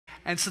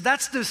And so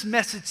that's this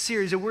message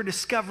series that we're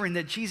discovering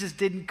that Jesus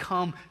didn't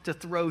come to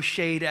throw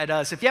shade at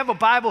us. If you have a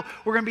Bible,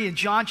 we're going to be in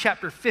John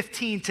chapter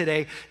 15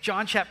 today.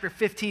 John chapter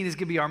 15 is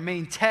going to be our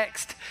main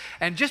text.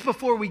 And just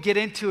before we get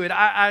into it,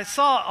 I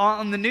saw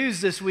on the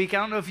news this week, I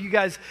don't know if you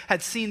guys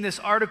had seen this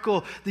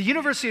article, the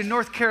University of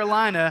North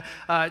Carolina,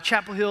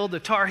 Chapel Hill,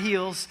 the Tar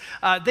Heels,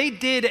 they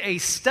did a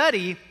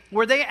study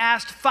where they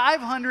asked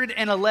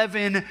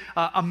 511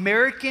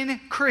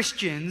 American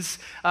Christians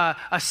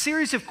a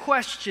series of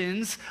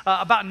questions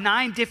about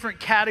 9 different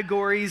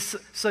categories,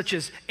 such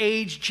as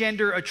age,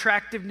 gender,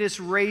 attractiveness,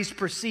 race,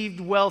 perceived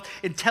wealth,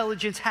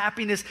 intelligence,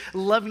 happiness,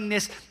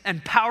 lovingness,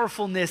 and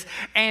powerfulness.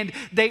 And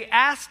they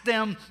asked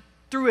them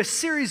through a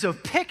series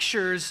of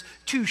pictures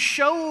to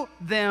show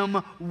them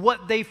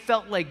what they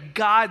felt like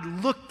God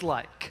looked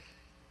like.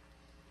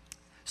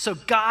 So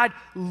God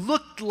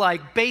looked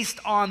like based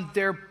on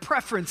their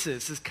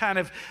preferences is kind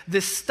of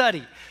this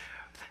study.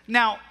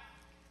 Now,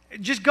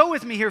 just go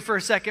with me here for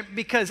a second,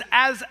 because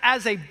as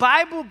a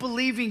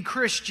Bible-believing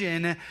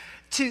Christian,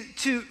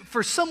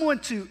 for someone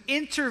to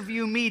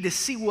interview me to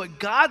see what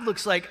God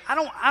looks like, I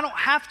don't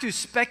have to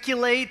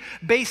speculate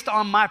based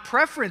on my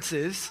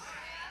preferences.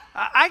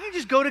 I can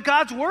just go to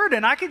God's word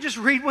and I can just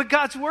read what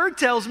God's word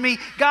tells me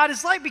God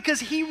is like, because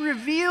he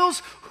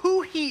reveals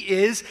who he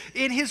is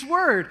in his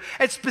word.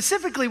 And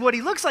specifically what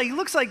he looks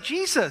like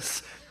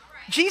Jesus.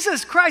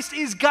 Jesus Christ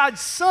is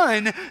God's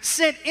Son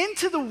sent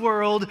into the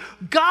world,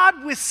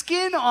 God with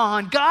skin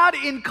on, God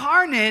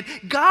incarnate.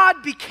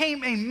 God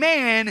became a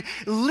man,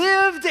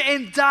 lived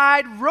and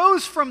died,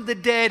 rose from the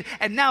dead,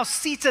 and now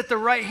seats at the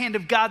right hand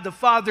of God the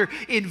Father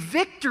in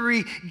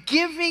victory,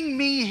 giving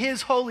me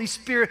his Holy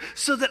Spirit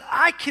so that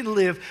I can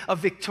live a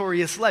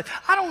victorious life.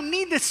 I don't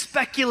need to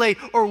speculate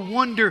or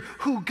wonder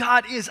who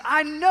God is.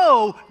 I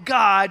know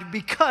God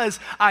because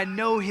I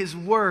know his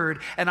word,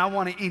 and I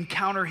want to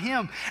encounter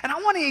him. And I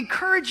want to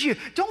encourage you,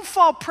 don't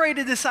fall prey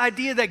to this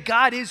idea that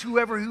God is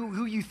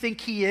who you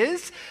think he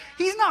is.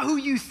 He's not who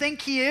you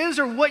think he is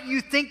or what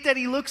you think that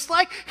he looks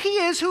like. He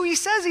is who he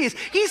says he is.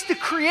 He's the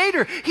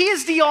creator. He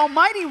is the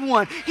almighty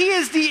one. He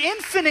is the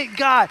infinite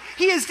God.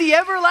 He is the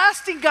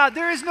everlasting God.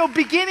 There is no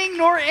beginning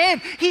nor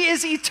end. He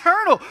is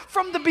eternal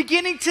from the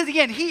beginning to the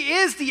end. He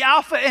is the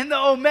Alpha and the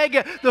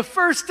Omega, the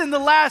first and the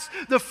last,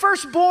 the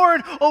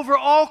firstborn over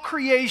all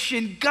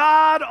creation.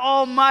 God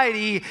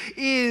Almighty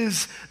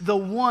is the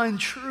one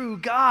true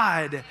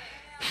God.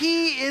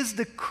 He is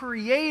the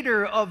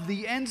creator of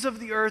the ends of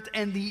the earth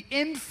and the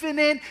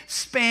infinite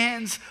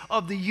spans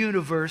of the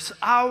universe.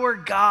 Our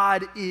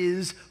God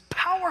is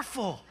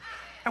powerful.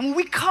 And when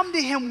we come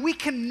to him, we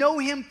can know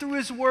him through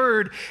his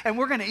word, and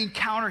we're going to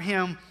encounter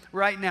him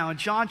right now. In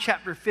John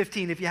chapter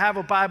 15, if you have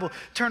a Bible,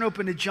 turn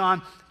open to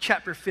John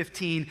chapter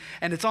 15,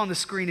 and it's on the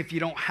screen if you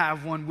don't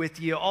have one with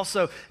you.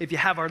 Also, if you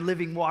have our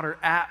Living Water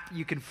app,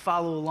 you can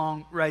follow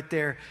along right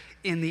there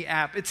in the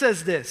app. It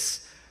says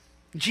this,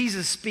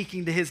 Jesus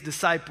speaking to his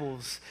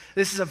disciples.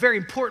 This is a very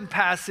important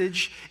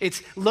passage.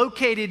 It's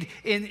located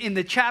in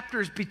the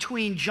chapters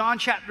between John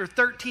chapter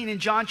 13 and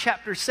John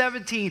chapter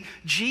 17.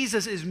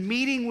 Jesus is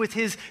meeting with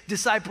his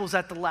disciples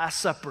at the Last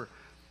Supper.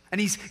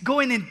 And he's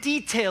going in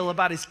detail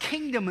about his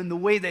kingdom and the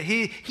way that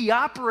he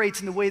operates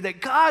and the way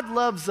that God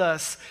loves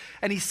us.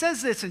 And he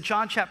says this in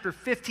John chapter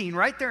 15,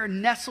 right there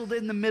nestled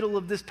in the middle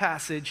of this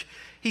passage.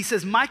 He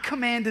says, "My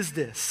command is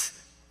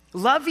this,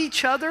 love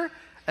each other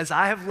as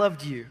I have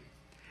loved you.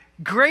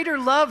 Greater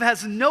love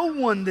has no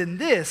one than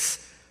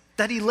this,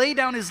 that he lay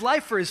down his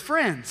life for his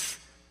friends.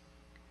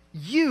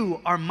 You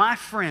are my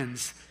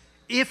friends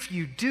if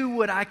you do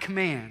what I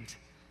command.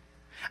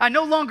 I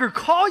no longer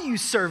call you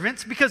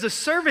servants, because a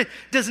servant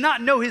does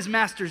not know his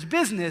master's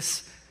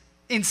business.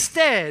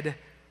 Instead,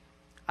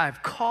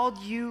 I've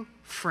called you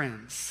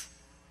friends.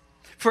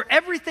 For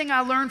everything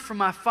I learned from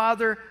my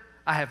Father,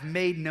 I have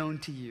made known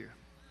to you."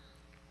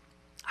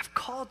 I've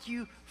called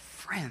you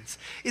friends.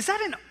 Is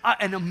that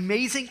an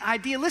amazing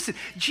idea? Listen,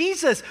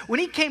 Jesus, when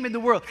he came in the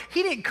world,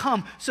 he didn't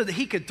come so that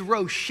he could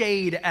throw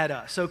shade at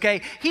us,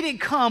 okay? He didn't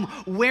come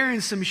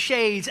wearing some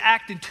shades,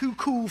 acting too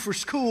cool for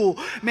school.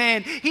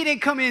 Man, he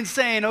didn't come in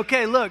saying,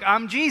 okay, look,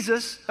 I'm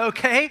Jesus,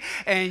 okay?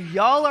 And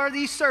y'all are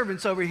these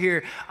servants over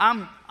here.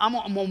 I'm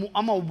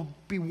gonna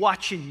be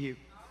watching you.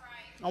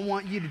 I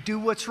want you to do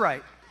what's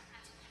right.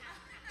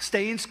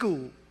 Stay in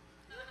school.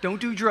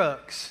 Don't do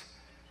drugs.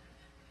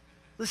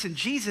 Listen,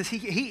 Jesus,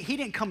 he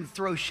didn't come to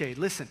throw shade.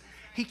 Listen,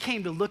 he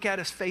came to look at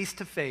us face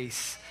to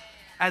face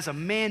as a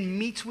man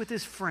meets with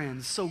his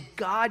friends. So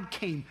God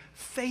came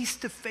face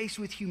to face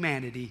with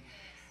humanity,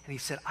 and he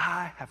said,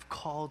 I have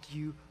called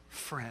you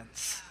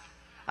friends.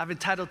 I've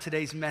entitled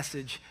today's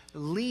message,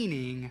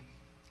 Leaning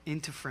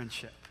into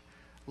Friendship.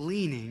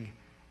 Leaning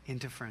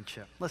into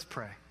Friendship. Let's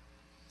pray.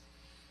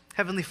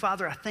 Heavenly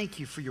Father, I thank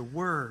you for your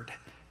word.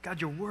 God,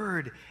 your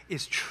word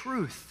is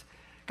truth.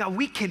 God,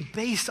 we can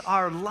base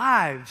our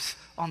lives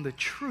on the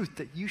truth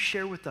that you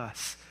share with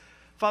us.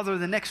 Father,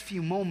 the next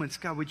few moments,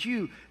 God, would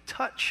you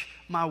touch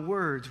my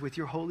words with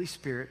your Holy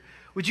Spirit?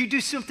 Would you do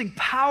something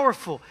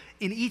powerful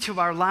in each of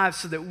our lives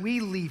so that we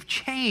leave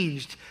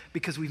changed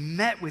because we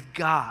met with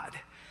God?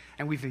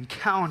 and we've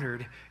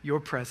encountered your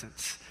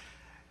presence.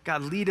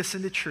 God, lead us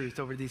into truth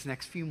over these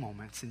next few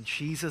moments. In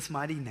Jesus'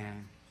 mighty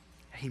name,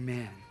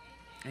 amen.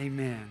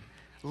 Amen.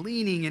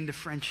 Leaning into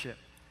friendship.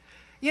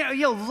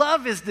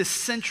 Love is the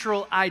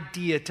central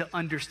idea to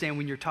understand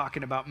when you're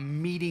talking about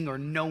meeting or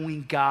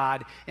knowing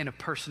God in a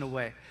personal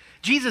way.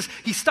 Jesus,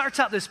 he starts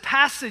out this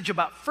passage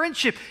about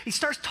friendship. He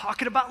starts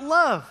talking about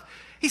love.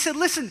 He said,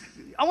 listen,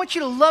 I want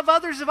you to love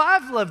others as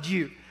I've loved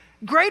you.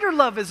 Greater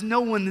love is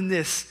no one than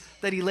this,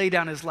 that he laid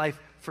down his life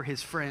for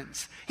his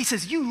friends. He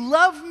says, you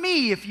love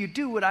me if you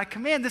do what I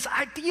command. This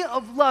idea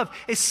of love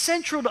is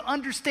central to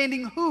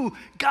understanding who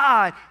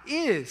God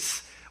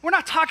is. We're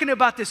not talking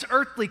about this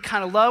earthly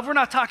kind of love. We're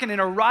not talking an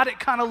erotic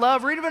kind of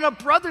love or even a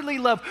brotherly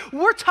love.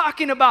 We're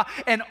talking about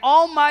an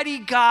almighty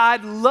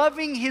God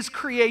loving his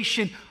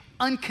creation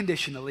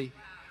unconditionally,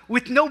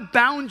 with no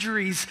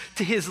boundaries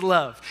to his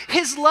love.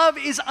 His love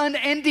is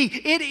unending.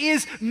 It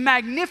is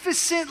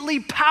magnificently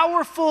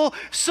powerful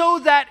so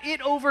that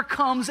it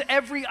overcomes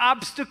every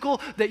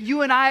obstacle that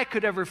you and I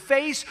could ever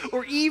face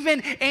or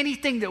even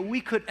anything that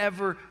we could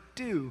ever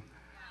do.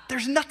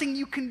 There's nothing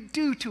you can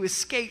do to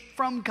escape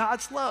from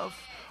God's love.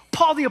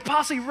 Paul the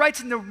Apostle, he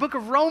writes in the book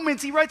of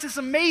Romans, he writes this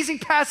amazing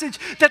passage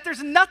that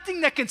there's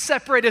nothing that can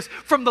separate us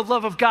from the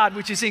love of God,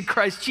 which is in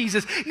Christ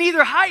Jesus.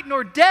 Neither height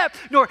nor depth,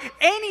 nor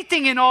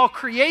anything in all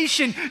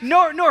creation,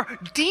 nor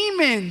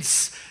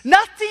demons.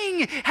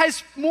 Nothing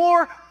has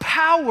more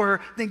power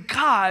than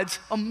God's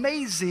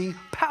amazing,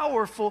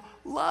 powerful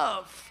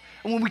love.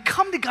 And when we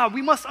come to God,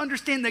 we must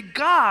understand that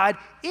God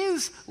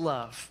is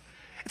love.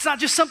 It's not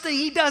just something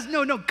he does.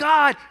 No,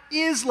 God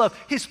is love.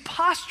 His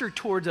posture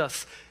towards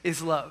us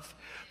is love.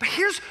 But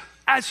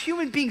as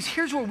human beings,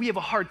 here's where we have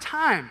a hard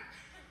time.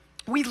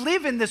 We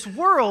live in this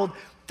world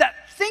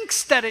that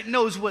thinks that it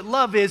knows what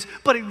love is,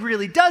 but it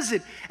really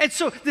doesn't. And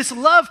so this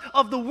love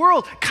of the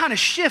world kind of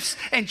shifts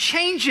and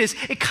changes.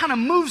 It kind of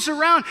moves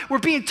around. We're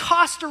being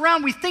tossed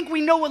around. We think we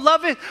know what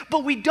love is,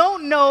 but we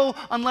don't know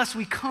unless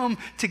we come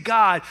to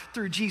God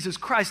through Jesus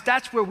Christ.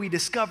 That's where we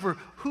discover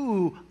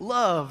who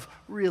love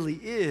really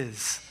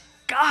is.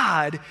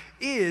 God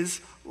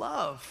is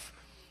love.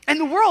 And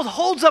the world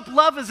holds up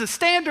love as a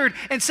standard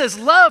and says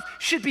love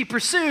should be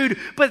pursued,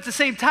 but at the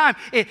same time,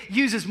 it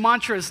uses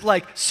mantras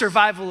like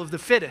survival of the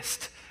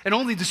fittest, and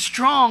only the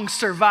strong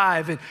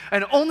survive,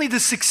 and only the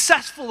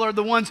successful are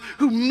the ones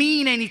who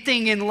mean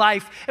anything in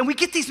life. And we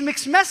get these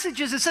mixed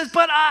messages. It says,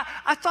 but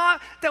I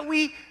thought that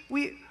we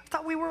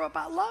were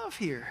about love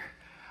here.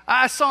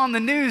 I saw on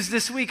the news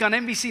this week on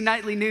NBC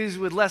Nightly News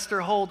with Lester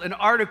Holt an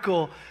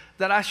article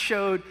that I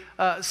showed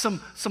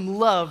some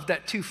love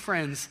that two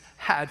friends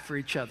had for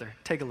each other.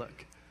 Take a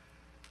look.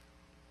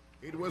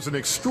 It was an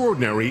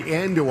extraordinary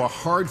end to a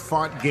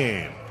hard-fought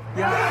game.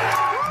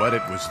 Yeah. But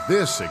it was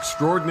this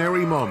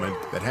extraordinary moment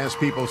that has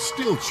people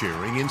still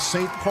cheering in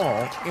St.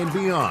 Paul and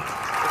beyond.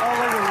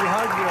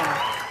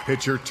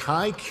 Pitcher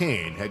Ty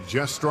Kane had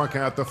just struck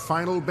out the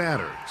final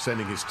batter,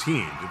 sending his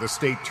team to the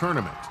state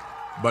tournament.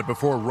 But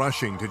before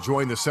rushing to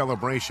join the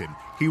celebration,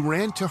 he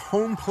ran to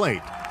home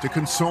plate to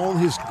console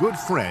his good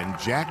friend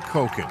Jack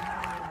Koken.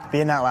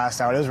 Being that last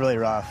out, it was really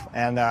rough.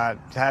 And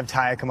to have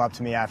Ty come up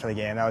to me after the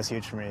game, that was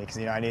huge for me because,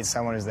 I need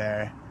someone who's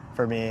there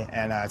for me,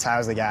 and Ty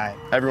was the guy.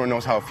 Everyone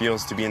knows how it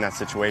feels to be in that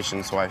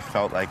situation, so I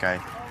felt like I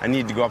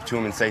needed to go up to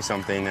him and say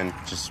something, and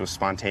just was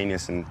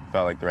spontaneous and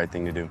felt like the right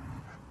thing to do.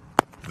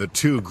 The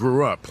two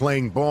grew up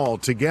playing ball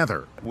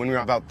together. When we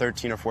were about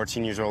 13 or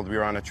 14 years old, we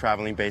were on a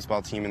traveling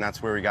baseball team, and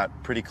that's where we got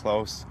pretty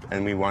close,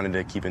 and we wanted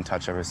to keep in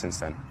touch ever since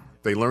then.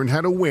 They learned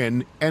how to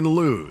win and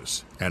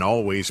lose, and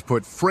always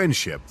put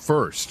friendship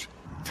first.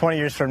 20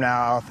 years from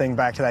now, I'll think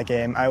back to that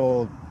game. I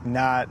will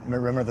not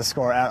remember the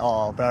score at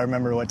all, but I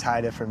remember what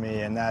Ty did for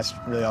me, and that's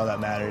really all that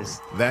matters.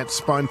 That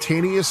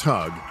spontaneous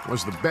hug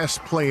was the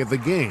best play of the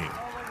game,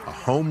 a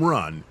home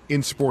run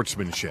in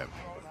sportsmanship.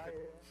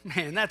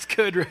 Man, that's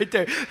good right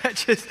there.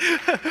 That's good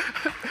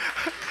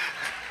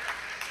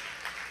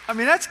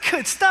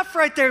stuff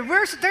right there.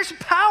 There's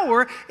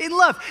power in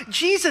love.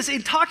 Jesus,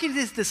 in talking to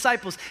his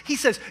disciples, he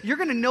says, you're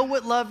going to know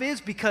what love is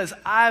because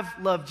I've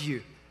loved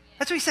you.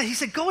 That's what he said. He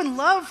said, go and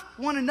love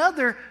one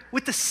another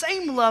with the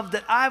same love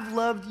that I've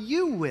loved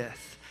you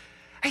with.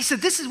 He said,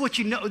 this is what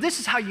you know. This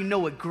is how you know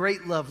what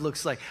great love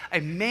looks like. A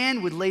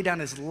man would lay down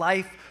his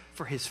life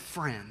for his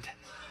friend.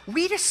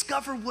 We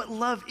discover what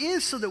love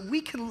is so that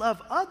we can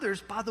love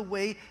others by the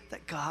way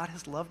that God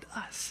has loved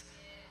us.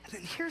 And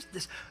then here's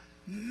this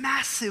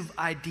massive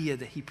idea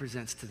that he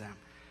presents to them.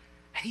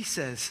 And he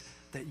says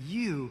that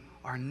you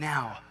are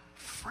now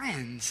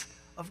friends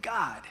of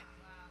God.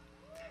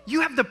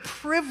 You have the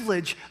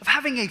privilege of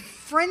having a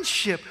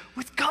friendship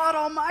with God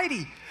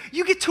Almighty.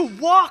 You get to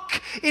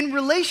walk in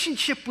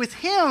relationship with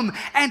him,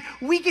 and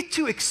we get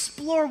to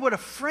explore what a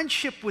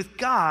friendship with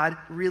God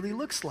really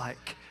looks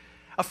like.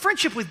 A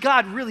friendship with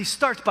God really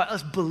starts by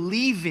us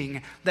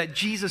believing that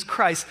Jesus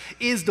Christ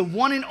is the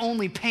one and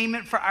only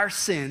payment for our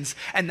sins,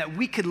 and that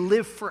we could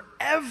live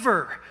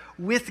forever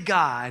with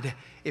God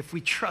if we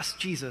trust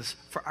Jesus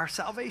for our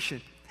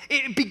salvation.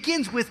 It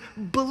begins with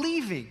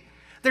believing.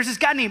 There's this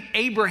guy named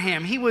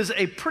Abraham. He was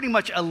pretty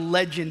much a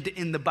legend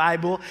in the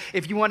Bible.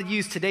 If you want to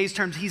use today's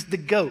terms, he's the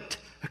GOAT.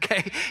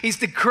 Okay, he's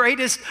the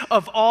greatest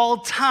of all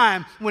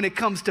time when it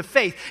comes to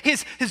faith.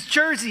 His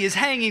jersey is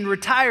hanging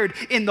retired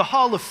in the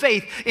Hall of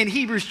Faith in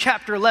Hebrews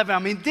chapter 11. I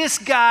mean, this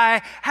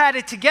guy had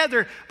it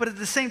together, but at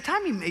the same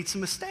time, he made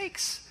some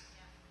mistakes.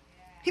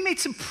 He made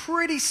some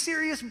pretty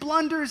serious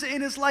blunders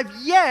in his life,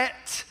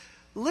 yet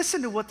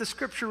listen to what the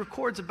scripture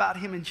records about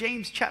him in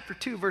James chapter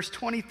 2, verse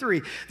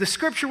 23. The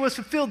scripture was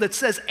fulfilled that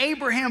says,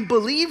 Abraham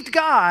believed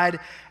God,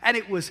 and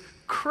it was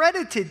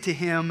credited to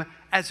him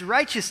as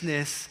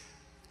righteousness,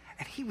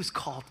 and he was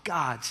called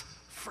God's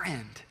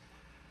friend.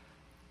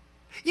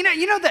 You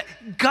know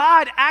that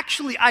God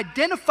actually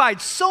identified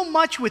so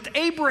much with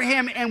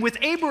Abraham and with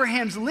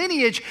Abraham's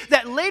lineage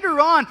that later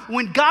on,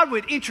 when God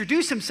would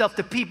introduce himself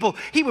to people,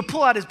 he would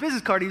pull out his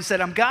business card and he said,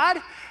 I'm God,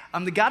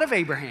 I'm the God of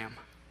Abraham.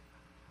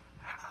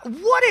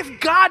 What if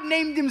God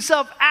named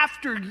himself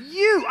after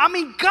you? I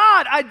mean,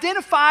 God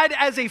identified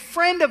as a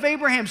friend of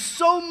Abraham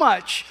so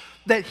much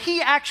that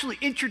he actually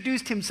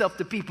introduced himself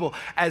to people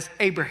as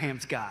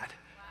Abraham's God.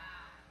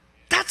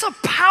 That's a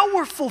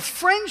powerful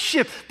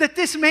friendship that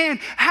this man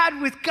had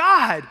with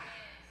God.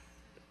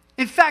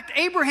 In fact,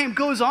 Abraham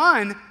goes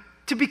on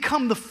to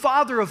become the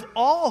father of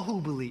all who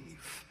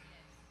believe.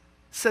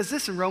 It says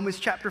this in Romans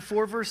chapter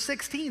 4, verse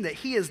 16, that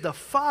he is the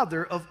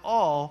father of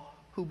all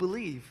who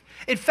believe.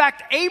 In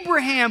fact,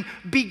 Abraham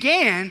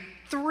began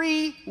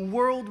 3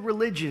 world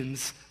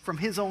religions from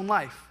his own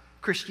life.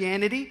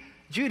 Christianity,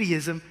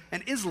 Judaism,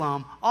 and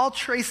Islam all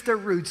trace their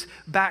roots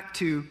back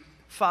to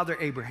Father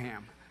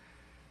Abraham.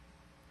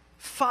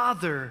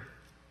 Father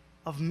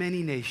of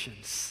many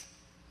nations,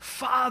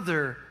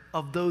 father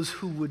of those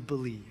who would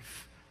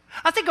believe.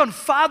 I think on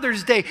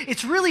Father's Day,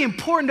 it's really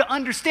important to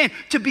understand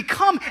to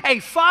become a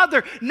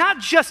father, not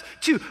just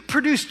to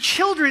produce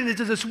children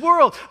into this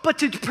world, but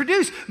to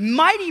produce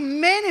mighty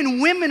men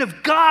and women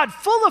of God,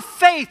 full of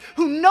faith,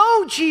 who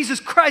know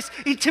Jesus Christ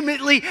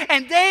intimately,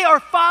 and they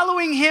are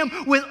following him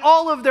with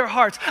all of their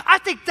hearts. I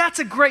think that's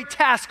a great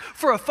task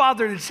for a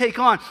father to take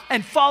on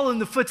and follow in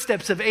the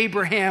footsteps of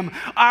Abraham,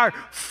 our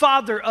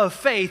father of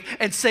faith,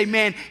 and say,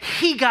 man,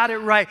 he got it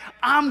right.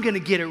 I'm going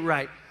to get it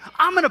right.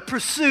 I'm going to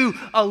pursue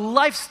a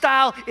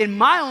lifestyle in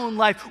my own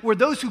life where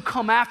those who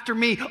come after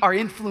me are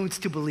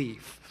influenced to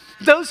believe.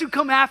 Those who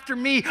come after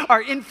me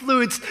are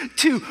influenced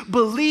to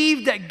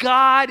believe that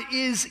God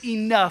is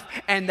enough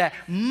and that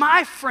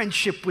my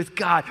friendship with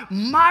God,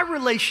 my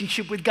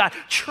relationship with God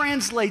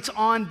translates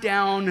on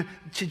down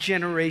to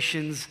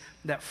generations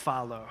that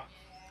follow.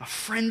 A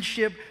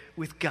friendship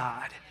with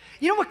God.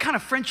 You know what kind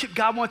of friendship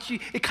God wants you?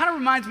 It kind of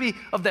reminds me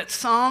of that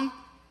song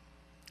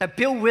that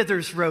Bill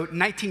Withers wrote in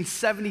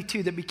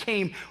 1972 that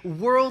became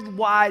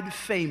worldwide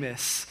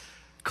famous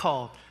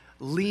called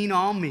Lean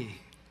on Me.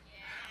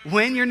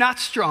 When you're not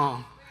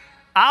strong,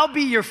 I'll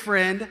be your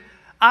friend.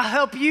 I'll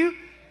help you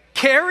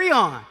carry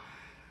on.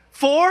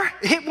 For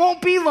it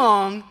won't be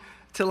long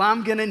till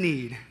I'm gonna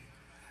need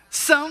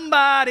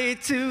somebody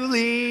to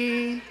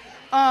lean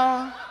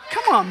on.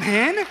 Come on,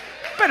 man.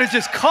 Better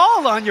just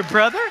call on your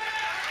brother.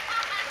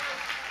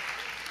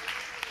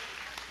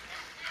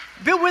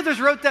 Bill Withers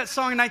wrote that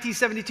song in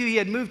 1972. He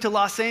had moved to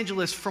Los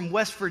Angeles from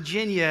West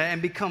Virginia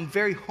and become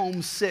very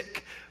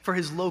homesick for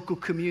his local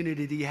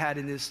community that he had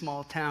in his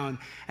small town.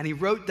 And he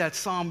wrote that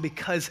song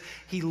because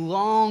he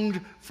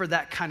longed for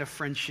that kind of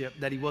friendship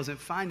that he wasn't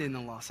finding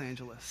in Los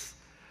Angeles.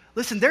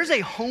 Listen, there's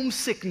a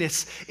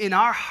homesickness in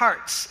our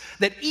hearts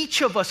that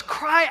each of us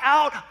cry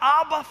out,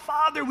 Abba,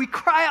 Father. We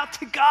cry out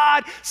to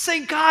God,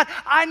 saying, God,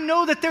 I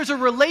know that there's a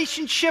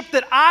relationship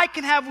that I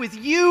can have with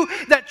you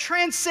that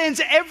transcends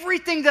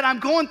everything that I'm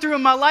going through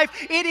in my life.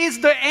 It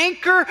is the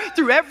anchor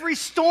through every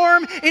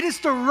storm. It is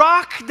the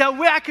rock that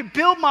way I could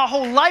build my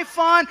whole life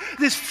on.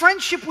 This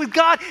friendship with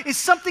God is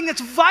something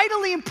that's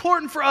vitally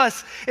important for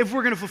us if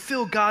we're going to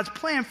fulfill God's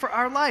plan for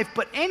our life.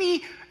 But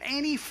any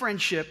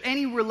friendship,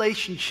 any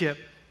relationship,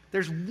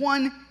 there's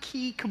one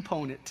key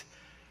component,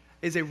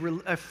 is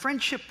a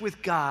friendship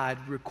with God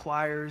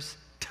requires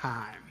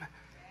time.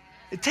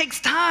 It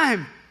takes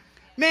time.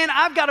 Man,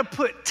 I've got to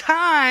put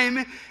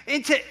time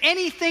into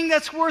anything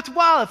that's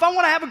worthwhile. If I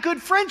want to have a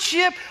good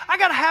friendship, I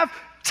got to have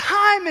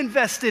time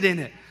invested in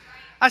it.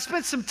 I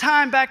spent some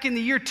time back in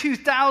the year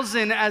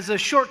 2000 as a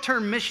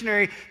short-term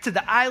missionary to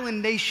the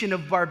island nation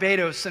of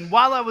Barbados. And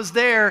while I was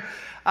there,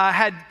 I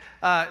had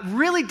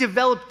really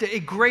developed a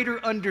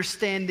greater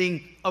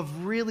understanding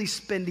of really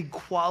spending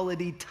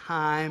quality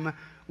time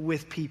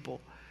with people.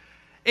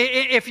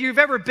 If you've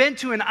ever been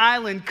to an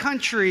island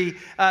country,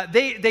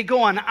 they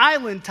go on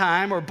island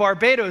time or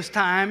Barbados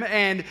time,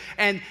 and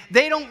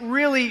they don't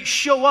really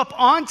show up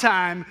on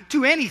time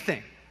to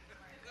anything.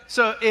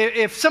 So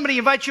if somebody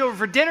invites you over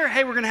for dinner,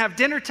 hey, we're going to have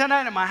dinner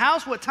tonight at my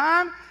house. What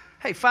time?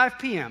 Hey, 5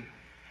 p.m.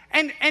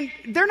 And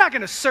they're not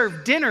going to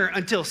serve dinner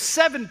until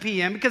 7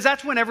 p.m. because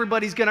that's when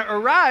everybody's going to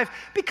arrive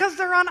because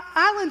they're on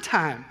island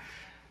time.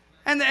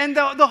 And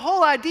the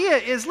whole idea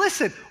is,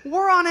 listen,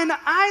 we're on an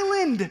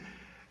island.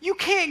 You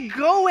can't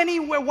go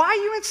anywhere. Why are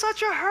you in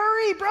such a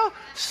hurry, bro?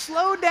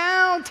 Slow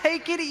down,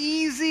 take it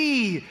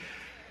easy.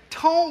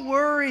 Don't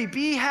worry,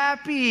 be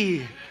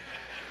happy.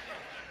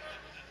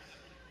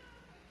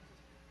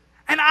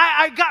 And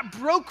I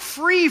broke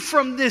free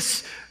from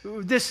this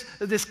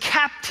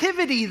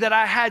captivity that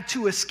I had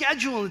to a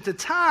schedule at the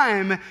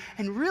time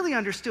and really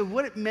understood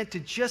what it meant to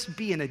just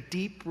be in a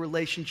deep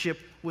relationship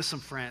with some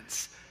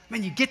friends.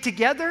 Man, you get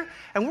together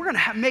and we're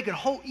gonna make a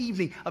whole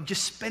evening of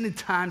just spending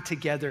time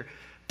together,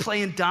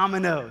 playing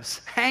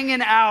dominoes,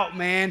 hanging out,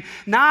 man,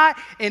 not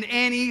in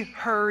any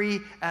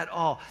hurry at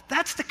all.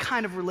 That's the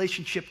kind of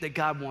relationship that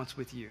God wants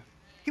with you.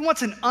 He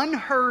wants an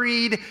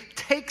unhurried,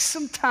 take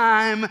some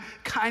time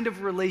kind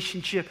of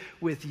relationship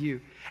with you.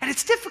 And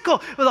it's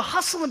difficult with the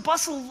hustle and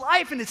bustle of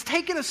life, and it's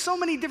taken us so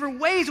many different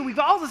ways, and we've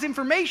got all this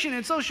information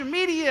and social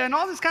media and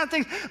all this kind of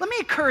things. Let me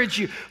encourage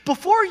you,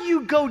 before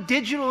you go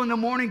digital in the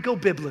morning, go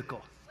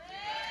biblical.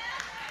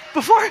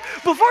 Before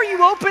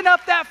you open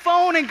up that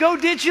phone and go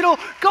digital,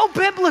 go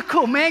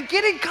biblical, man.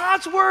 Get in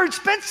God's word.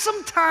 Spend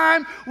some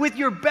time with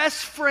your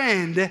best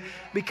friend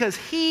because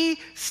he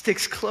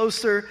sticks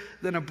closer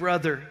than a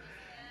brother.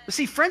 But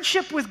see,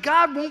 friendship with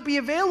God won't be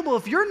available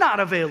if you're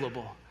not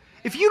available.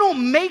 If you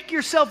don't make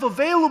yourself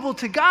available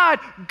to God,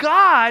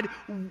 God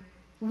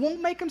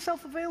won't make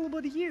himself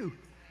available to you.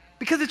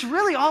 Because it's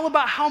really all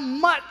about how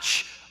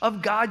much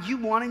of God you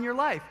want in your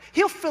life.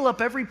 He'll fill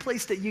up every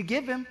place that you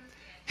give him.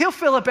 He'll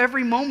fill up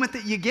every moment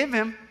that you give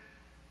him.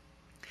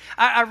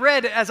 I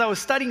read, as I was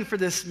studying for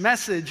this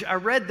message, I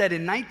read that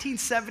in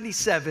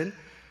 1977,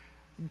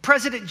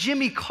 President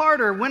Jimmy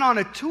Carter went on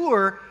a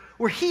tour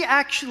where he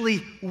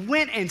actually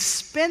went and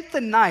spent the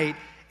night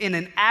in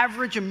an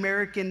average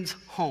American's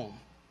home.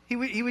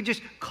 He would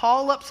just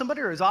call up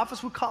somebody, or his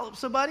office would call up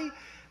somebody.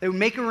 They would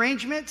make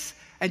arrangements,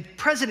 and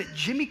President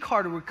Jimmy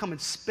Carter would come and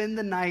spend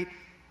the night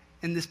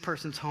in this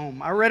person's home.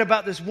 I read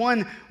about this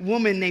one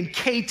woman named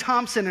Kay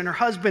Thompson and her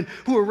husband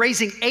who were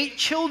raising 8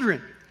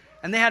 children,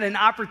 and they had an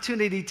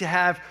opportunity to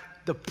have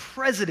the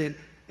president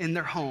in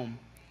their home.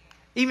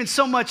 Even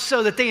so much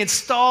so that they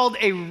installed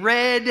a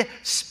red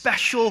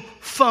special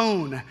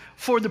phone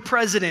for the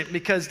president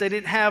because they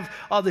didn't have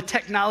all the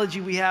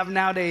technology we have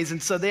nowadays.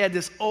 And so they had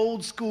this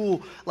old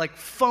school like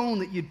phone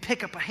that you'd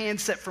pick up a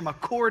handset from a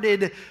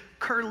corded,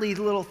 curly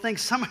little thing.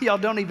 Some of y'all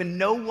don't even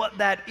know what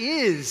that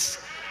is.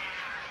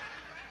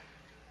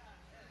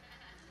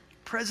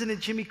 President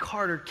Jimmy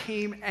Carter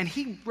came and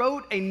he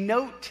wrote a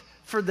note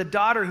for the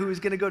daughter who was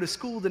going to go to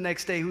school the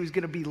next day, who was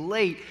going to be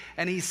late.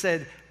 And he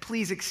said,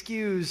 please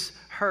excuse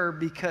her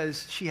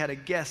because she had a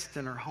guest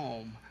in her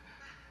home.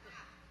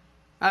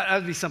 That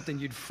would be something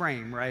you'd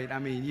frame, right? I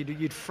mean,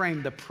 you'd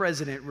frame the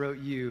president wrote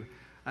you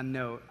a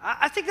note.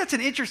 I think that's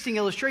an interesting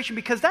illustration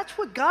because that's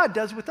what God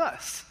does with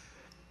us.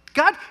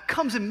 God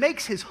comes and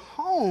makes his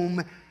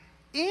home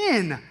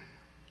in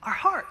our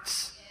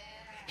hearts.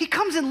 He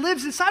comes and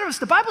lives inside of us.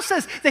 The Bible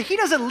says that he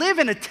doesn't live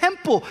in a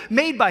temple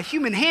made by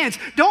human hands.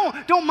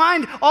 Don't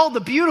mind all the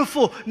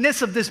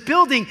beautifulness of this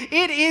building.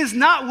 It is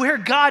not where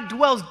God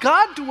dwells.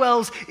 God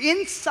dwells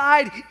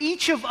inside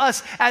each of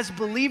us as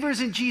believers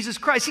in Jesus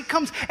Christ. He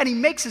comes and he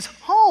makes his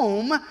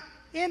home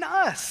in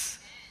us.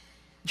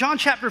 John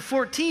chapter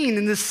 14,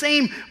 in the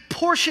same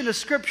portion of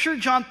scripture,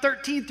 John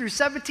 13 through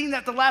 17,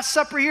 at the Last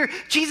Supper here,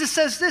 Jesus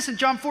says this in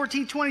John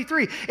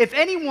 14:23. If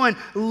anyone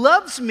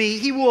loves me,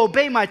 he will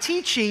obey my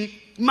teaching.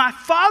 My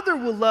Father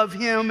will love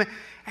him,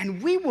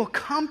 and we will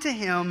come to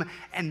him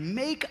and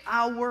make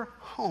our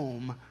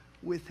home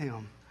with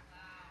him.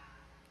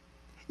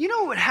 You know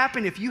what would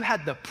happen if you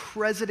had the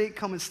president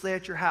come and stay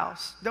at your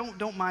house?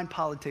 Don't mind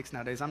politics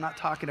nowadays. I'm not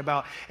talking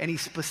about any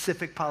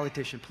specific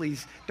politician.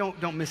 Please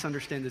don't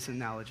misunderstand this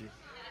analogy.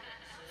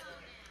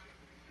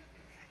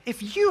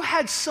 If you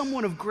had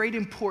someone of great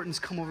importance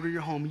come over to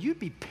your home, you'd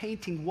be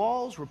painting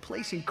walls,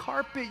 replacing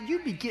carpet,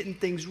 you'd be getting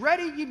things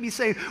ready, you'd be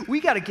saying, we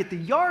got to get the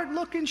yard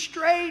looking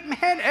straight,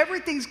 man,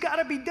 everything's got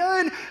to be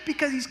done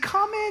because he's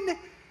coming,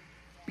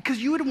 because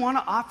you would want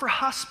to offer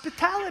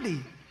hospitality.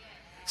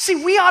 See,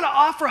 we ought to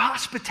offer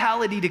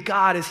hospitality to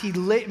God as he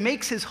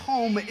makes his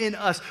home in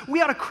us.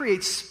 We ought to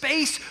create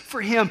space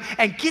for him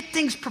and get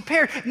things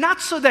prepared,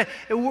 not so that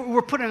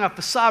we're putting up a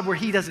facade where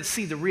he doesn't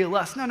see the real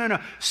us. No.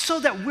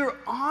 So that we're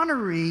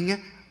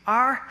honoring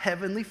our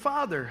Heavenly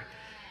Father.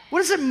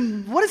 What is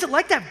it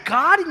like to have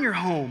God in your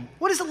home?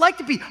 What is it like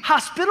to be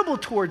hospitable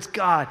towards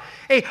God?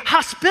 A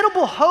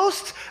hospitable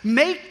host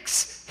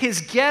makes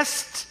his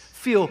guests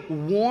feel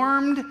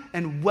warmed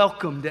and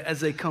welcomed as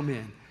they come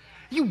in.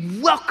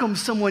 You welcome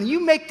someone,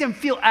 you make them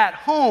feel at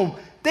home.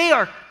 They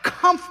are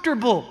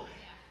comfortable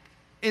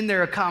in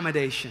their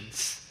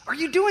accommodations. Are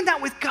you doing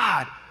that with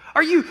God?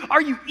 Are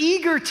you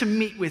eager to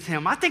meet with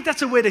him? I think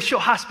that's a way to show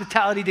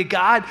hospitality to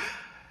God,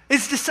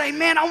 is to say,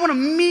 man, I want to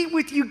meet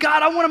with you,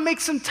 God. I want to make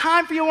some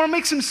time for you. I want to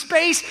make some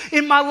space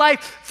in my life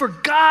for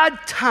God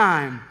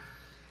time.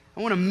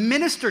 I want to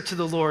minister to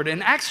the Lord.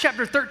 In Acts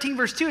chapter 13,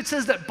 verse 2, it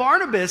says that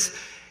Barnabas,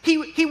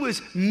 he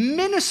was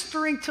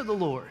ministering to the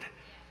Lord.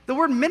 The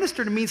word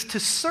minister means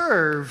to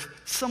serve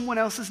someone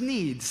else's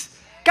needs.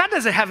 God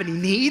doesn't have any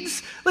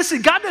needs.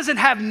 Listen, God doesn't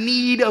have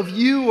need of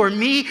you or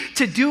me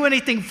to do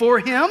anything for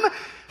him.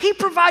 He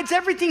provides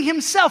everything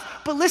himself.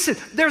 But listen,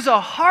 there's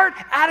a heart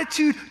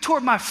attitude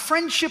toward my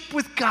friendship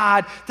with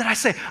God that I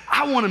say,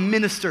 I want to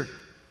minister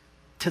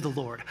to the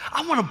Lord.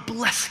 I want to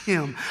bless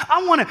him.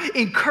 I want to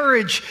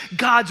encourage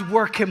God's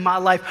work in my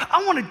life.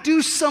 I want to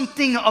do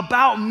something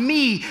about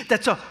me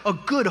that's a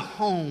good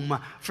home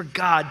for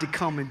God to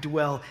come and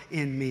dwell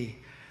in me.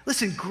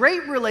 Listen,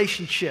 great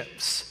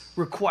relationships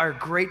require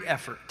great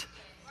effort.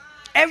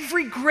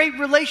 Every great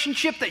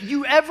relationship that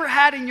you ever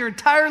had in your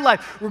entire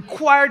life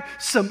required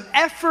some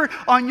effort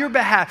on your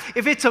behalf.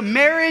 If it's a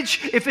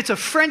marriage, if it's a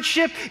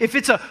friendship, if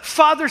it's a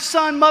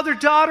father-son,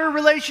 mother-daughter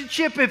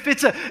relationship, if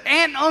it's an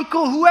aunt,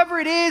 uncle, whoever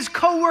it is,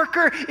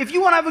 coworker, if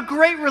you want to have a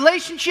great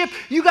relationship,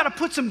 you got to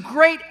put some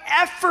great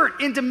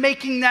effort into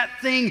making that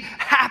thing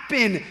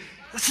happen.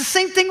 It's the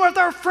same thing with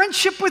our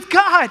friendship with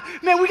God.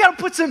 Man, we got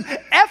to put some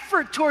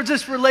effort towards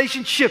this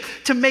relationship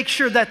to make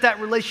sure that that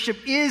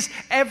relationship is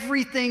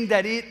everything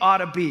that it ought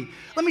to be.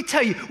 Let me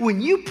tell you,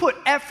 when you put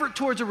effort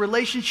towards a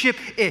relationship,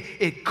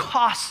 it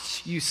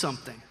costs you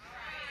something.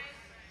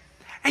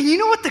 And you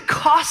know what the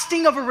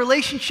costing of a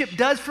relationship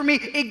does for me?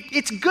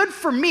 It's good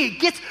for me. It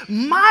gets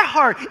my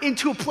heart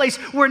into a place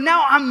where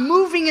now I'm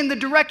moving in the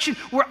direction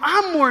where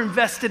I'm more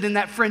invested in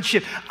that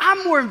friendship.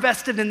 I'm more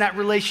invested in that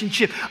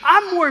relationship.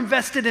 I'm more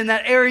invested in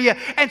that area.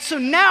 And so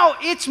now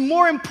it's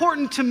more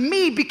important to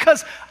me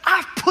because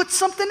I've put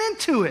something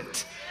into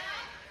it.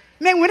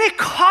 Man, when it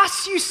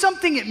costs you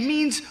something, it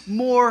means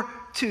more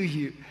to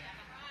you.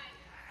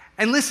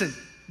 And listen,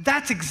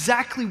 that's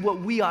exactly what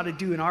we ought to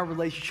do in our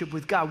relationship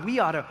with God. We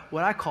ought to,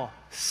 what I call,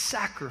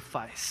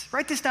 sacrifice.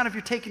 Write this down if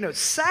you're taking notes.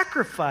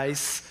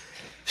 Sacrifice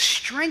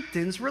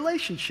strengthens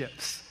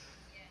relationships.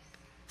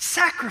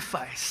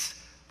 Sacrifice.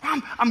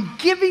 I'm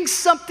giving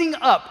something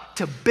up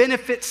to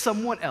benefit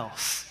someone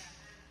else.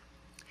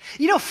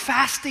 You know,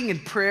 fasting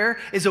and prayer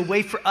is a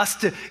way for us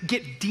to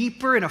get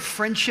deeper in a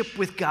friendship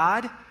with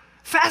God.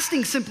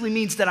 Fasting simply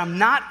means that I'm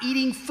not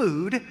eating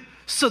food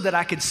so that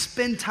I can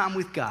spend time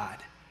with God.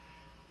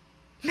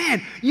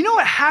 Man, you know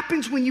what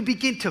happens when you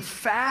begin to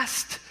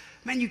fast?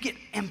 Man, you get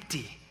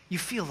empty. You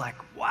feel like,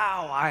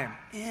 wow, I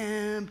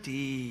am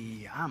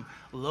empty. I'm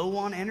low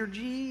on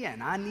energy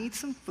and I need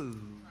some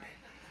food.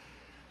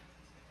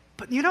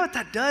 But you know what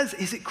that does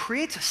is it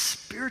creates a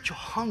spiritual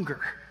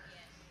hunger.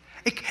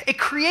 It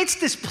creates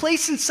this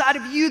place inside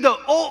of you that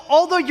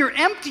although you're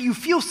empty, you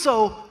feel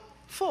so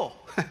full.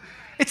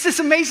 It's this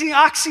amazing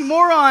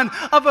oxymoron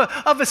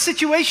of a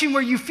situation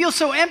where you feel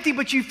so empty,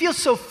 but you feel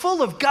so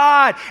full of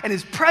God and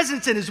his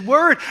presence and his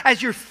word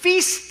as you're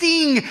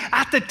feasting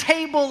at the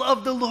table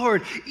of the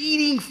Lord,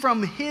 eating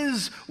from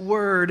his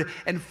word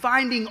and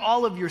finding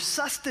all of your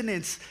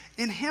sustenance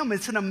in him.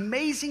 It's an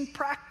amazing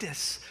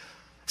practice.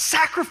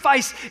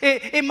 Sacrifice,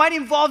 it might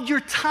involve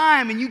your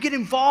time and you get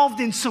involved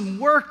in some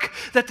work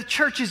that the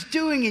church is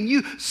doing and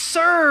you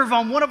serve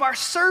on one of our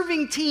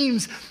serving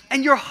teams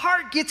and your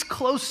heart gets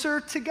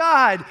closer to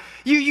God.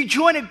 You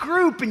join a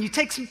group and you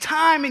take some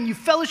time and you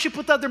fellowship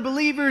with other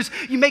believers.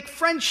 You make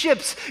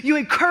friendships. You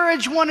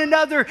encourage one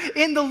another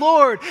in the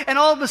Lord. And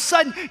all of a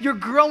sudden, you're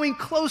growing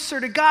closer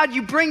to God.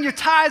 You bring your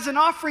tithes and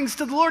offerings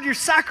to the Lord. You're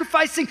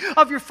sacrificing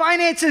of your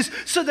finances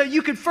so that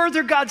you can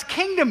further God's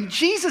kingdom.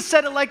 Jesus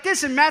said it like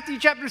this in Matthew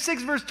chapter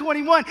 6, verse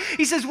 21.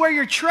 He says, where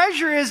your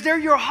treasure is, there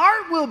your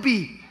heart will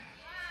be.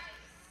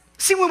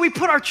 See, when we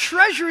put our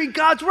treasure in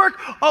God's work,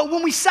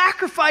 when we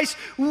sacrifice,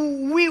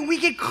 we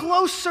get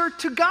closer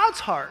to God's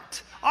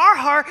heart. Our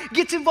heart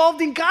gets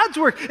involved in God's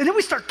work. And then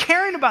we start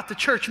caring about the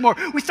church more.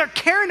 We start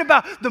caring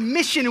about the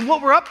mission and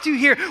what we're up to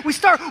here. We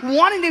start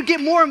wanting to get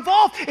more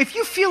involved. If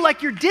you feel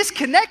like you're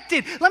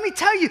disconnected, let me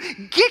tell you,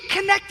 get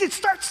connected.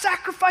 Start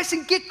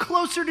sacrificing. Get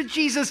closer to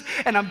Jesus.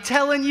 And I'm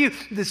telling you,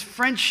 this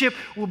friendship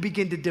will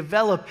begin to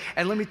develop.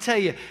 And let me tell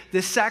you,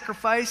 this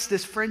sacrifice,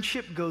 this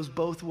friendship goes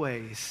both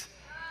ways.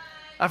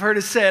 I've heard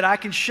it said, I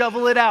can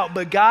shovel it out,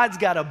 but God's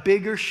got a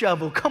bigger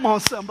shovel. Come on,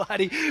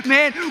 somebody.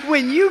 Man,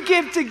 when you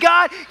give to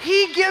God,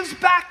 he gives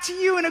back to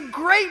you in a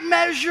great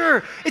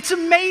measure. It's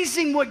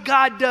amazing what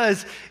God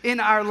does in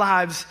our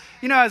lives.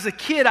 You know, as a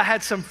kid, I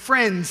had some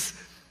friends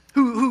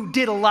who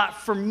did a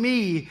lot for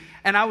me,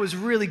 and I was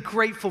really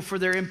grateful for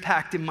their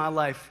impact in my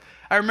life.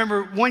 I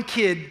remember one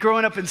kid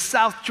growing up in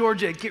South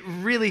Georgia, it get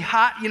really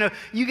hot. You know,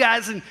 you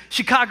guys in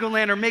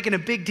Chicagoland are making a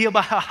big deal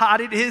about how hot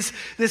it is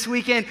this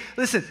weekend.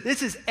 Listen,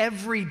 this is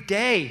every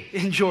day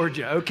in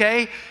Georgia,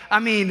 okay? I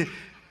mean,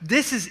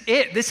 this is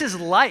it. This is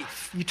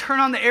life. You turn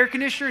on the air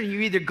conditioner and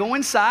you either go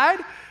inside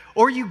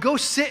or you go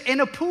sit in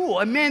a pool.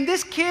 And man,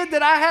 this kid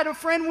that I had a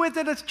friend with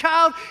as a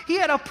child, he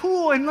had a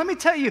pool. And let me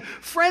tell you,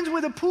 friends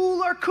with a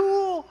pool are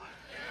cool.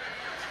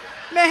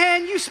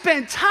 Man, you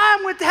spend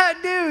time with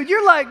that dude.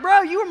 You're like,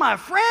 bro, you were my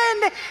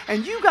friend,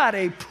 and you got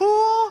a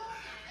pool.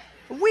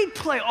 We'd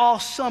play all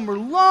summer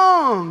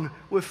long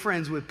with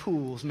friends with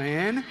pools,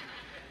 man.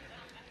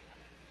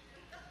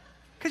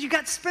 Because you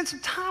got to spend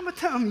some time with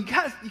them.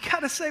 You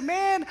got to say,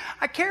 man,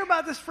 I care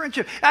about this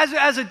friendship.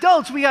 As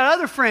adults, we got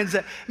other friends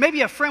that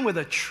maybe a friend with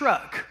a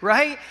truck,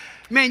 right?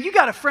 man, you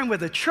got a friend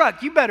with a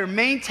truck, you better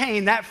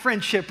maintain that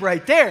friendship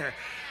right there.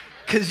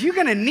 Because you're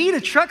going to need a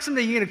truck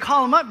someday. You're going to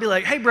call them up and be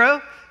like, hey, bro,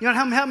 you want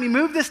to help me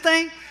move this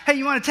thing? Hey,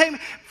 you want to take me?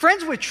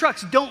 Friends with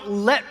trucks don't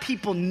let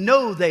people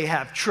know they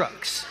have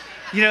trucks.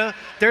 You know,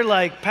 they're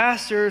like,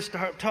 Pastor,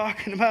 start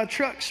talking about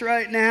trucks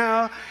right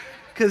now.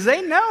 Because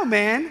they know,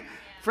 man,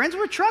 friends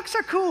with trucks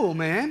are cool,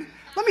 man.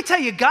 Let me tell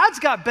you, God's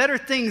got better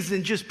things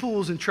than just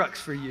pools and trucks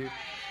for you.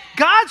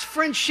 God's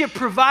friendship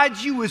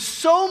provides you with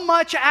so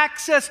much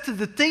access to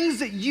the things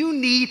that you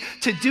need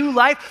to do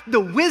life, the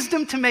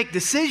wisdom to make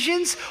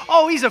decisions.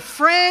 Oh, he's a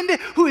friend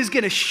who is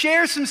going to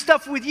share some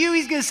stuff with you.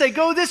 He's going to say,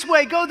 go this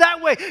way, go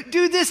that way,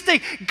 do this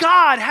thing.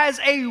 God has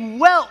a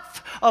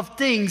wealth of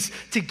things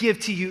to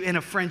give to you in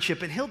a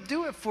friendship, and he'll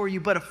do it for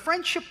you. But a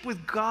friendship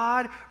with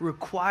God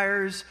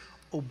requires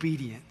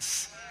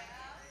obedience.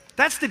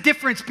 That's the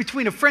difference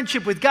between a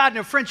friendship with God and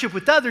a friendship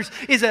with others,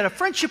 is that a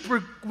friendship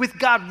with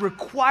God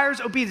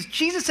requires obedience.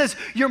 Jesus says,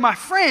 you're my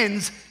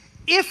friends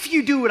if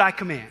you do what I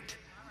command.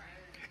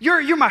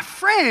 You're my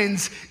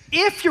friends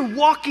if you're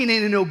walking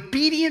in an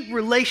obedient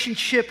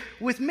relationship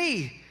with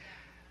me.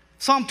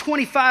 Psalm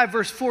 25,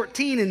 verse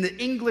 14 in the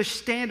English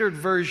Standard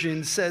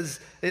Version says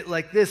it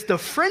like this: the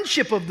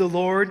friendship of the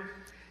Lord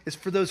is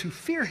for those who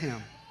fear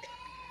him,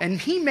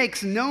 and he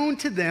makes known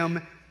to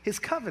them his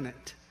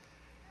covenant.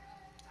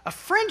 A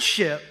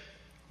friendship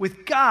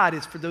with God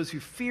is for those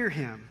who fear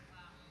him.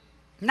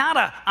 Not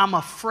a I'm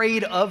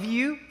afraid of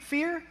you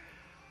fear,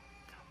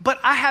 but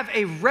I have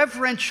a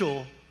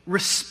reverential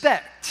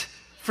respect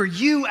for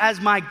you as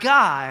my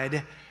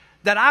God,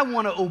 that I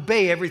want to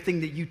obey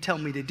everything that you tell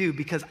me to do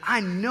because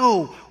I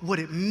know what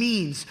it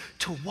means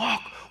to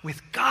walk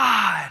with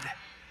God.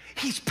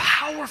 He's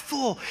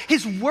powerful.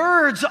 His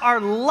words are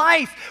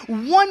life.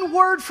 One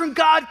word from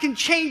God can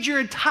change your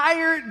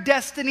entire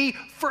destiny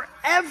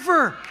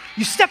forever.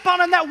 You step out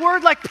on that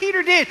word like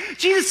Peter did.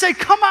 Jesus said,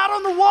 come out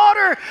on the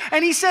water.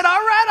 And he said, all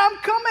right, I'm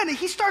coming. And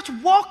he starts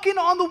walking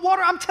on the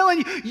water. I'm telling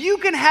you, you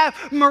can have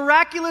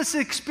miraculous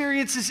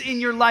experiences in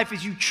your life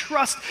as you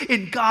trust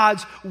in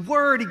God's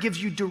word. He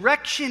gives you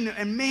direction.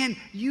 And man,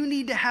 you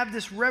need to have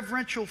this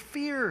reverential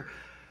fear.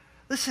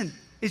 Listen,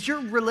 is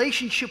your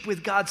relationship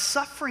with God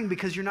suffering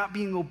because you're not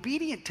being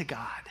obedient to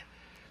God?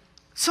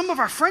 Some of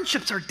our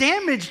friendships are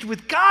damaged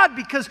with God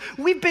because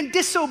we've been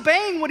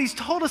disobeying what he's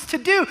told us to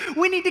do.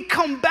 We need to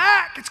come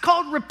back. It's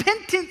called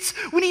repentance.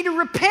 We need to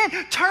repent,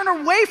 turn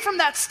away from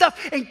that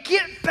stuff, and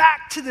get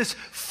back to this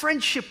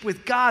friendship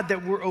with God,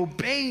 that we're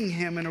obeying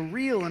him in a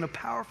real and a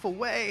powerful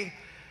way.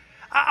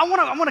 I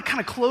want to kind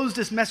of close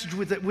this message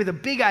with a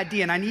big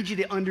idea, and I need you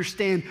to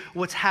understand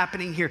what's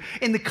happening here.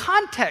 In the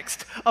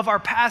context of our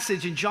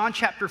passage in John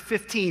chapter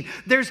 15,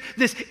 there's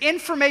this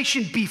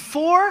information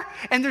before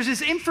and there's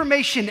this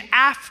information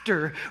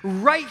after,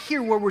 right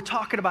here where we're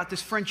talking about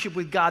this friendship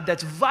with God,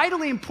 that's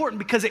vitally important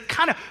because it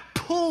kind of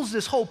pulls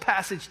this whole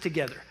passage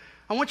together.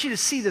 I want you to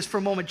see this for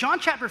a moment. John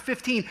chapter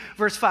 15,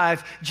 verse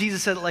 5,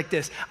 Jesus said it like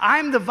this: I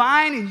am the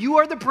vine and you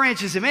are the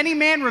branches. If any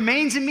man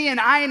remains in me and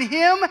I in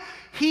him,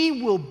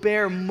 he will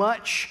bear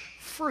much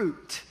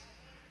fruit.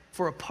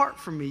 For apart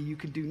from me, you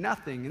can do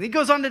nothing. And he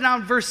goes on to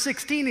down verse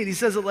 16 and he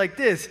says it like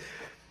this: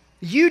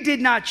 you did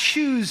not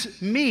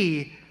choose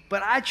me,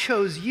 but I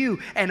chose you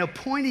and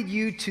appointed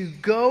you to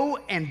go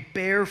and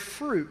bear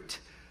fruit,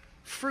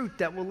 fruit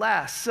that will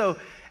last. So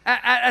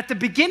at the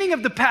beginning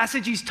of the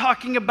passage, he's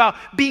talking about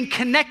being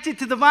connected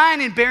to the vine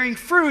and bearing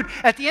fruit.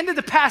 At the end of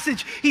the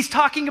passage, he's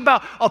talking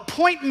about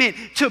appointment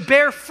to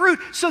bear fruit.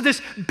 So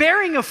this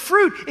bearing of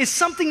fruit is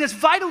something that's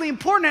vitally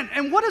important.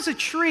 And what does a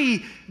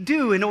tree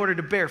do in order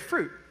to bear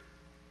fruit?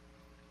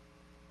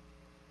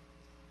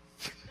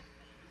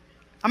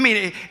 I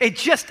mean, it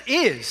just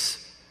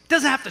is. It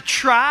doesn't have to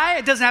try.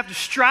 It doesn't have to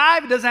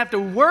strive. It doesn't have to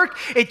work.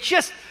 It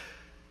just,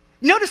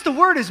 notice the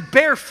word is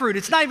bear fruit.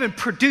 It's not even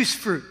produce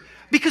fruit.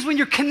 Because when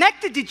you're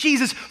connected to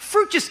Jesus,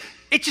 fruit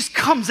just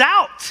comes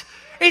out.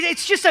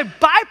 It's just a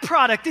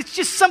byproduct. It's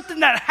just something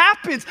that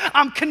happens.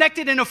 I'm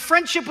connected in a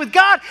friendship with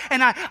God,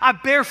 and I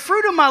bear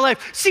fruit in my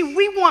life. See,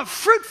 we want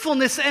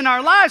fruitfulness in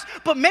our lives,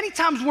 but many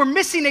times we're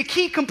missing a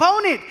key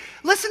component.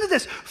 Listen to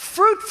this.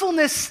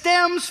 Fruitfulness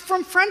stems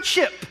from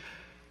friendship.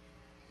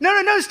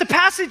 Notice the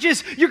passage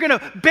is you're going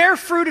to bear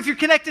fruit if you're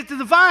connected to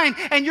the vine,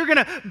 and you're going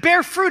to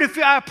bear fruit if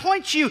I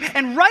appoint you.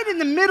 And right in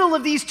the middle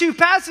of these two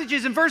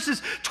passages, in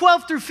verses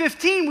 12 through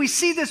 15, we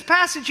see this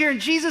passage here,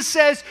 and Jesus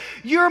says,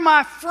 you're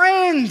my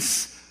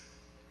friends.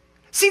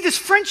 See, this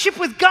friendship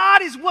with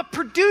God is what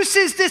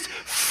produces this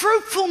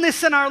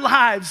fruitfulness in our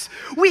lives.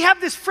 We have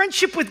this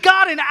friendship with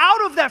God, and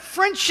out of that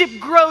friendship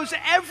grows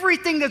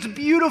everything that's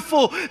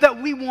beautiful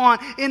that we want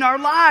in our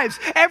lives.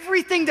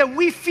 Everything that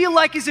we feel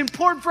like is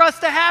important for us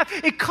to have,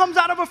 it comes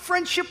out of a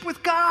friendship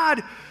with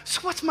God.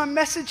 So what's my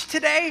message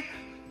today?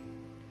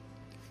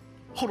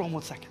 Hold on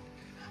one second.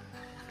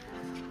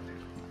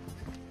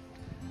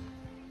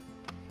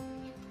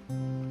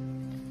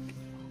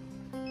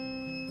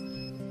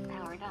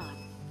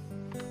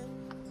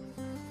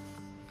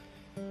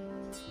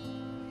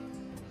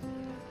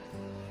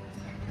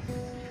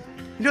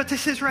 You know what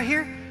this is right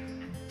here?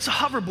 It's a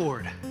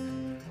hoverboard.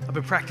 I've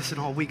been practicing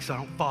all week so I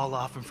don't fall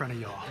off in front of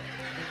y'all.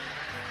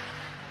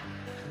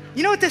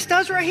 You know what this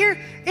does right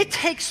here? It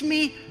takes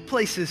me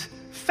places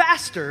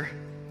faster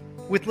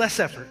with less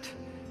effort.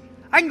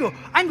 I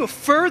can go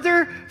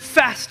further,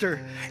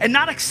 faster, and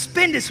not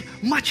expend as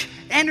much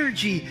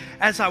energy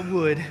as I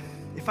would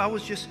if I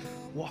was just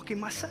walking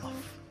myself.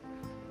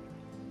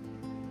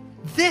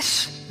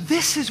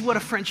 This is what a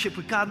friendship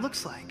with God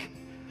looks like.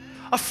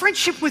 A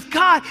friendship with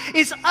God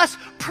is us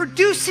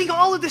producing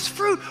all of this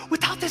fruit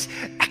without this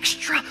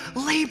extra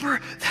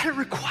labor that it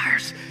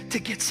requires to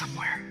get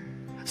somewhere.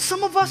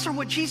 Some of us are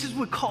what Jesus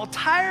would call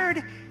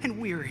tired and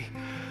weary.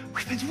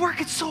 We've been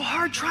working so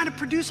hard trying to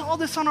produce all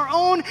this on our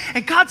own,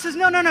 and God says,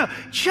 no,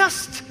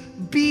 just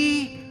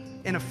be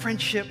in a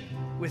friendship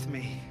with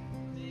me.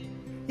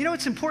 You know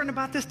what's important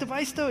about this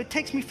device, though? It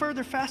takes me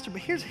further, faster,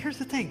 but here's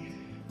the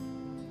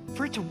thing.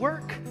 For it to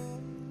work,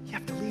 you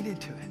have to lean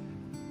into it.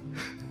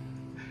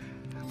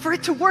 For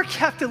it to work, you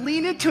have to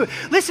lean into it.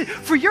 Listen,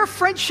 for your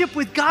friendship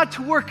with God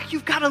to work,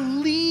 you've got to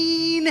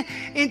lean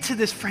into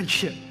this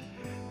friendship.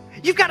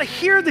 You've got to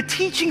hear the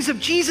teachings of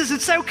Jesus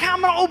and say, okay, I'm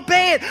going to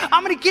obey it.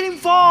 I'm going to get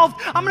involved.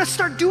 I'm going to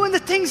start doing the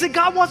things that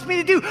God wants me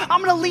to do.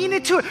 I'm going to lean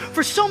into it.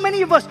 For so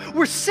many of us,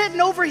 we're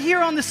sitting over here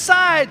on the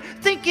side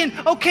thinking,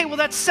 okay, well,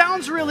 that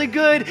sounds really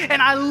good,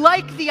 and I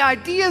like the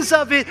ideas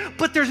of it,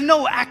 but there's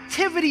no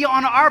activity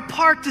on our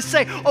part to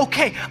say,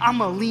 okay, I'm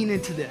going to lean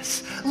into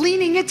this.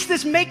 Leaning into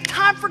this, make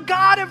time for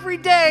God every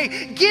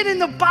day. Get in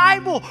the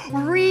Bible.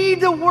 Read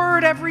the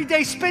Word every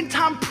day. Spend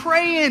time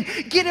praying.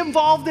 Get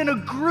involved in a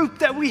group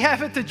that we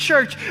have at the church.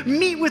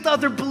 Meet with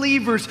other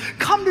believers.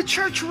 Come to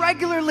church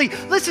regularly.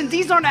 Listen,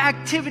 these aren't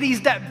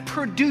activities that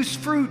produce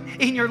fruit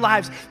in your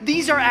lives.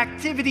 These are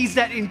activities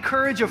that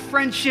encourage a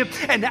friendship,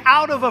 and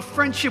out of a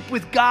friendship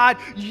with God,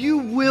 you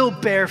will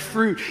bear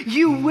fruit.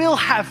 You will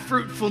have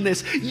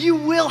fruitfulness. You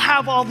will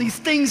have all these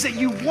things that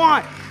you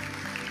want.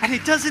 And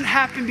it doesn't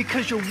happen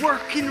because you're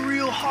working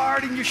real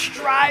hard and you're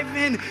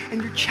striving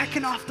and you're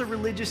checking off the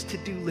religious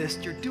to-do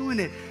list. You're doing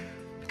it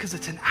because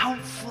it's an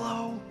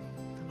outflow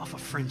of a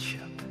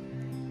friendship.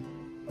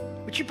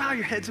 Would you bow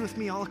your heads with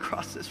me all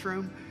across this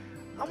room?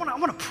 I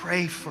want to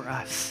pray for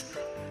us.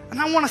 And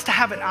I want us to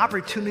have an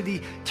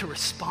opportunity to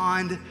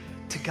respond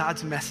to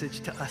God's message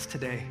to us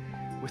today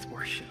with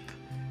worship.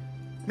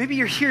 Maybe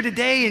you're here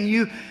today and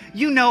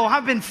you know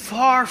I've been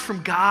far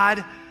from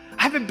God.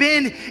 I haven't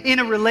been in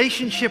a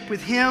relationship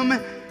with Him.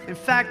 In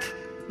fact,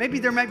 maybe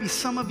there might be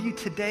some of you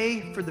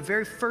today, for the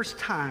very first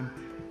time,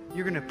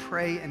 you're going to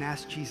pray and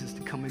ask Jesus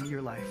to come into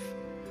your life.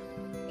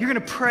 You're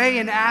going to pray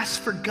and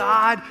ask for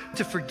God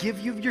to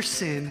forgive you of your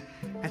sin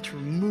and to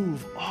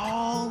remove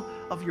all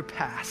of your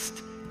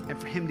past and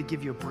for Him to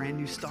give you a brand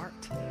new start.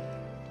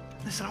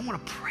 Listen, I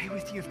want to pray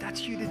with you. If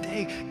that's you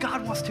today,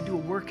 God wants to do a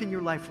work in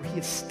your life where He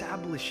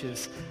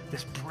establishes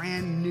this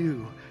brand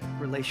new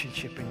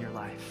relationship in your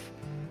life.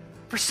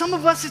 For some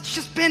of us, it's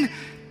just been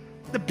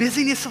the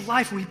busyness of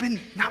life. We've been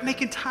not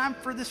making time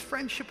for this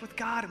friendship with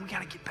God, and we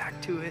got to get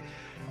back to it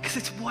because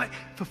it's what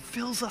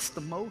fulfills us the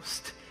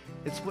most.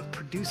 It's what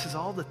produces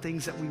all the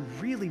things that we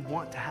really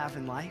want to have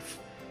in life.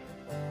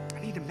 I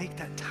need to make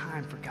that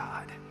time for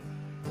God.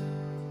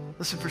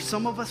 Listen, for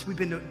some of us, we've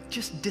been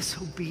just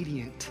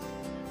disobedient.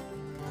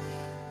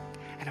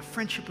 And a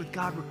friendship with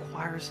God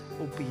requires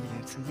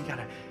obedience, and we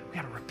gotta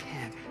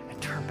repent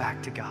and turn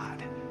back to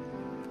God.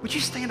 Would you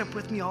stand up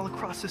with me all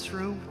across this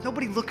room?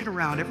 Nobody looking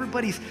around,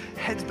 everybody's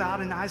heads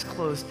bowed and eyes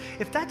closed.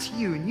 If that's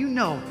you and you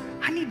know,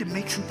 I need to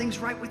make some things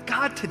right with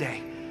God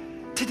today.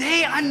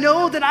 Today, I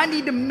know that I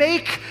need to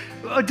make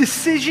a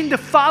decision to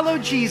follow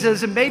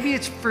Jesus, and maybe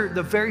it's for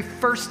the very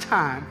first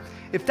time.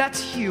 If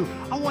that's you,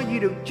 I want you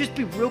to just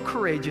be real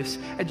courageous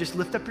and just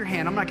lift up your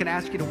hand. I'm not going to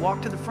ask you to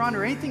walk to the front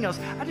or anything else.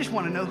 I just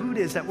want to know who it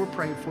is that we're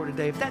praying for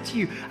today. If that's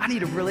you, I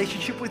need a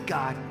relationship with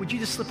God. Would you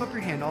just slip up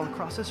your hand all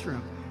across this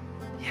room?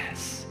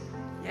 Yes,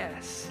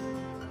 yes,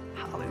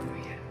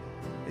 hallelujah.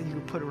 And you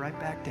can put it right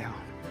back down.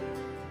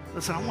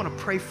 Listen, I want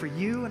to pray for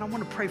you, and I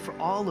want to pray for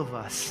all of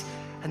us.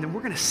 And then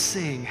we're going to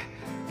sing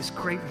this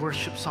great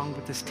worship song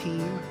with this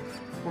team.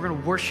 We're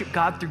going to worship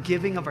God through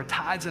giving of our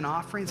tithes and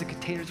offerings. The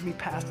containers will be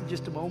passed in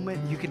just a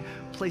moment. You can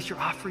place your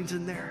offerings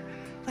in there.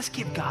 Let's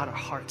give God our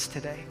hearts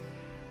today.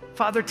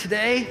 Father,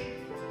 today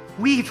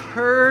we've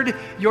heard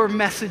your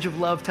message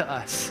of love to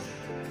us.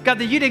 God,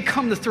 that you didn't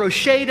come to throw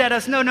shade at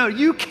us. No,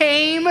 you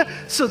came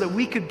so that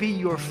we could be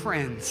your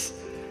friends.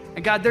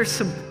 And God, there's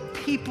some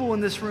people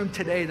in this room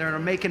today that are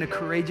making a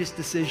courageous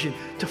decision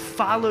to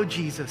follow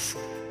Jesus.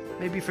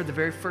 Maybe for the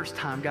very first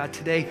time. God,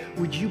 today,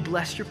 would you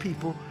bless your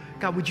people?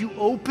 God, would you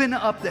open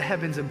up the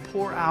heavens and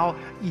pour out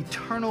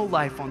eternal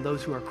life on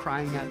those who are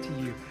crying out to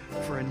you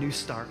for a new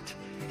start?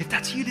 If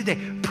that's you today,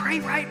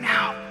 pray right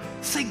now.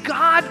 Say,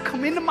 God,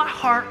 come into my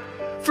heart.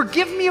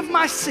 Forgive me of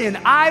my sin.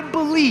 I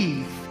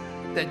believe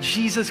that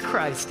Jesus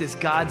Christ is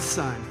God's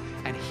Son,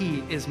 and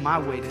He is my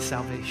way to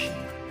salvation.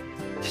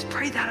 Just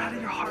pray that out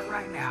of your heart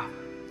right now.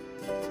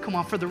 Come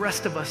on, for the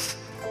rest of us,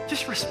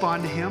 just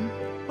respond to Him.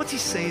 What's He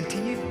saying to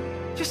you?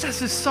 Just as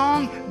this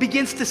song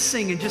begins to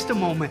sing in just a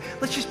moment,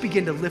 let's just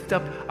begin to lift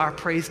up our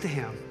praise to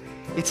Him.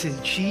 It's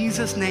in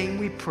Jesus' name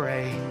we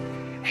pray.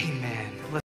 Amen.